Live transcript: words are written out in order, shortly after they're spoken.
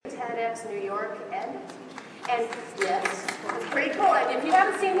TEDx New York Ed. And yes, it's pretty cool. And if you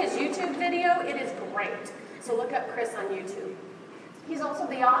haven't seen his YouTube video, it is great. So look up Chris on YouTube. He's also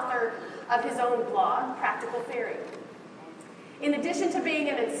the author of his own blog, Practical Theory. In addition to being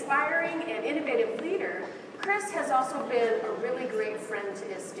an inspiring and innovative leader, Chris has also been a really great friend to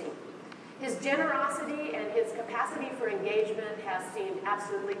his team. His generosity and his capacity for engagement has seemed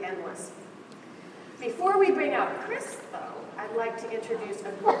absolutely endless. Before we bring out Chris, though, I'd like to introduce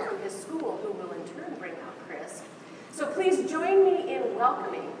a group from his school who will in turn bring out Chris. So please join me in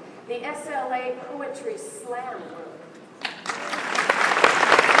welcoming the SLA Poetry Slam group.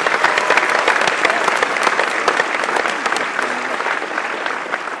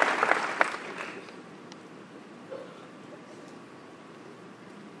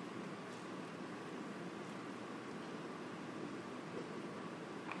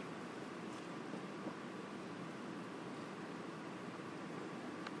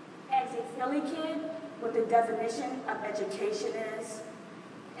 Philly kid, what the definition of education is?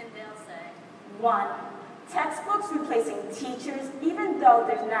 And they'll say, 1. Textbooks replacing teachers, even though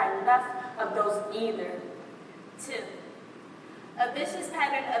there's not enough of those either. 2. A vicious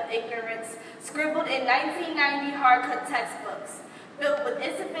pattern of ignorance scribbled in 1990 hard-cut textbooks, filled with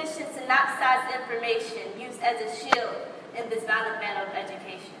insufficient synopsized information used as a shield in this violent battle of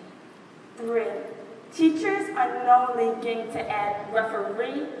education. 3. Teachers unknowingly getting to add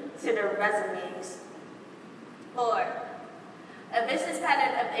referee to their resumes. 4. A vicious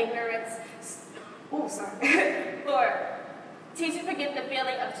pattern of ignorance. 4. Teachers forget the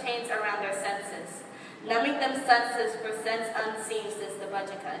feeling of chains around their senses, numbing them senses for sense unseen since the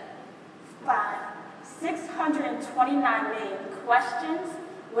budget cut. 5. 629 million questions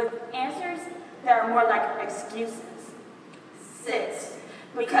with answers that are more like excuses. 6.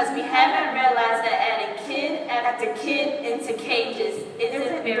 Because we haven't realized that adding kid after kid into cages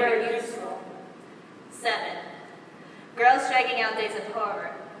isn't very useful. 7. Girls dragging out days of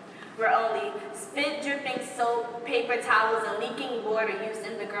horror, where only spit-dripping soap, paper towels, and leaking water used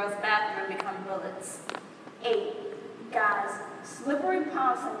in the girls' bathroom become bullets. 8. Guys, slippery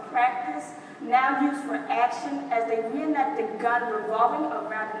palms in practice, now used for action as they reenact the gun revolving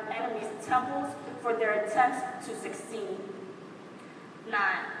around the enemy's temples for their attempts to succeed. 9.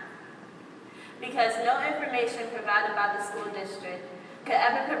 Because no information provided by the school district could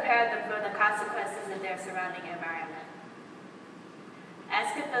ever prepare them for the consequences of their surrounding environment.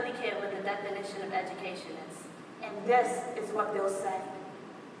 Ask a Philly kid what the definition of education is. And this is what they'll say.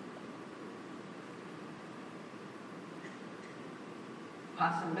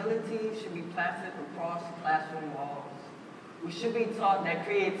 Possibility should be plastered across classroom walls. We should be taught that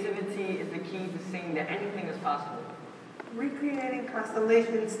creativity is the key to seeing that anything is possible. Recreating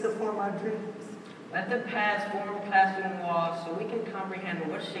constellations to form our dreams. Let the past form classroom walls so we can comprehend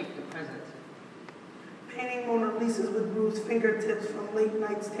what shaped the present. Painting Mona Lisas with bruised fingertips from late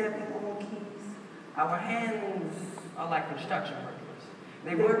nights tapping on keys. Our hands are like construction workers.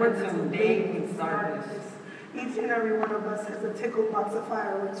 They work until day meets darkness. Each and every one of us has a tickled box of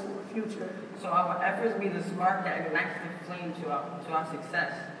fireworks for the future. So our efforts be the spark that ignites the flame to our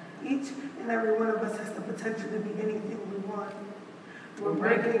success. Each and every one of us has the potential to be anything we want. We're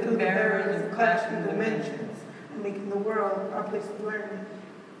breaking through the barriers of classroom dimensions and making the world our place of learning.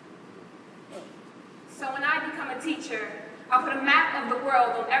 So when I become a teacher, I'll put a map of the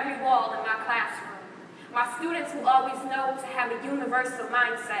world on every wall in my classroom. My students will always know to have a universal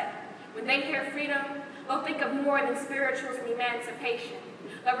mindset. When they hear freedom, they'll think of more than spiritualism emancipation.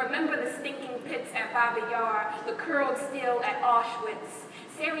 They'll remember the stinking pits at Babi Yar, the curled steel at Auschwitz,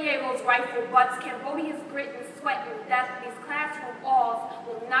 Sarajevo's rifle butts, Cambodia's grit and sweat and death. These classroom walls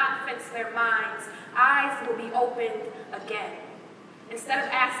will not fix their minds. Eyes will be opened again. Instead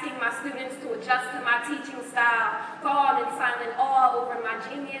of asking my students to adjust to my teaching style, fall in silent awe over my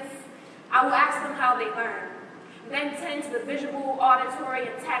genius, I will ask them how they learn. Then tend to the visual, auditory,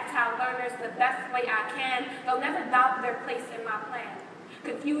 and tactile learners the best way I can. They'll never doubt their place in my plan.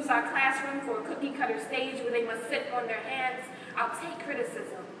 Confuse our classroom for a cookie-cutter stage where they must sit on their hands. I'll take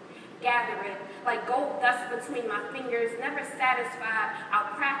criticism, gather it, like gold dust between my fingers, never satisfied.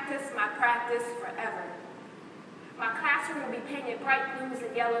 I'll practice my practice forever. My classroom will be painted bright blues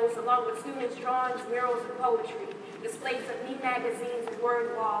and yellows, along with students' drawings, murals, and poetry, displays of me magazines and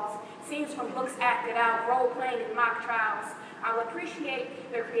word walls, scenes from books acted out, role-playing, and mock trials. I will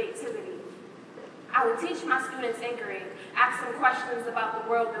appreciate their creativity. I will teach my students inquiry, ask them questions about the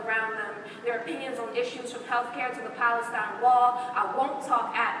world around them, their opinions on issues from healthcare to the Palestine wall. I won't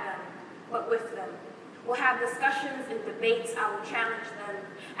talk at them, but with them. We'll have discussions and debates. I will challenge them,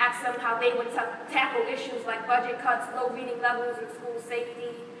 ask them how they would tackle issues like budget cuts, low reading levels, and school safety.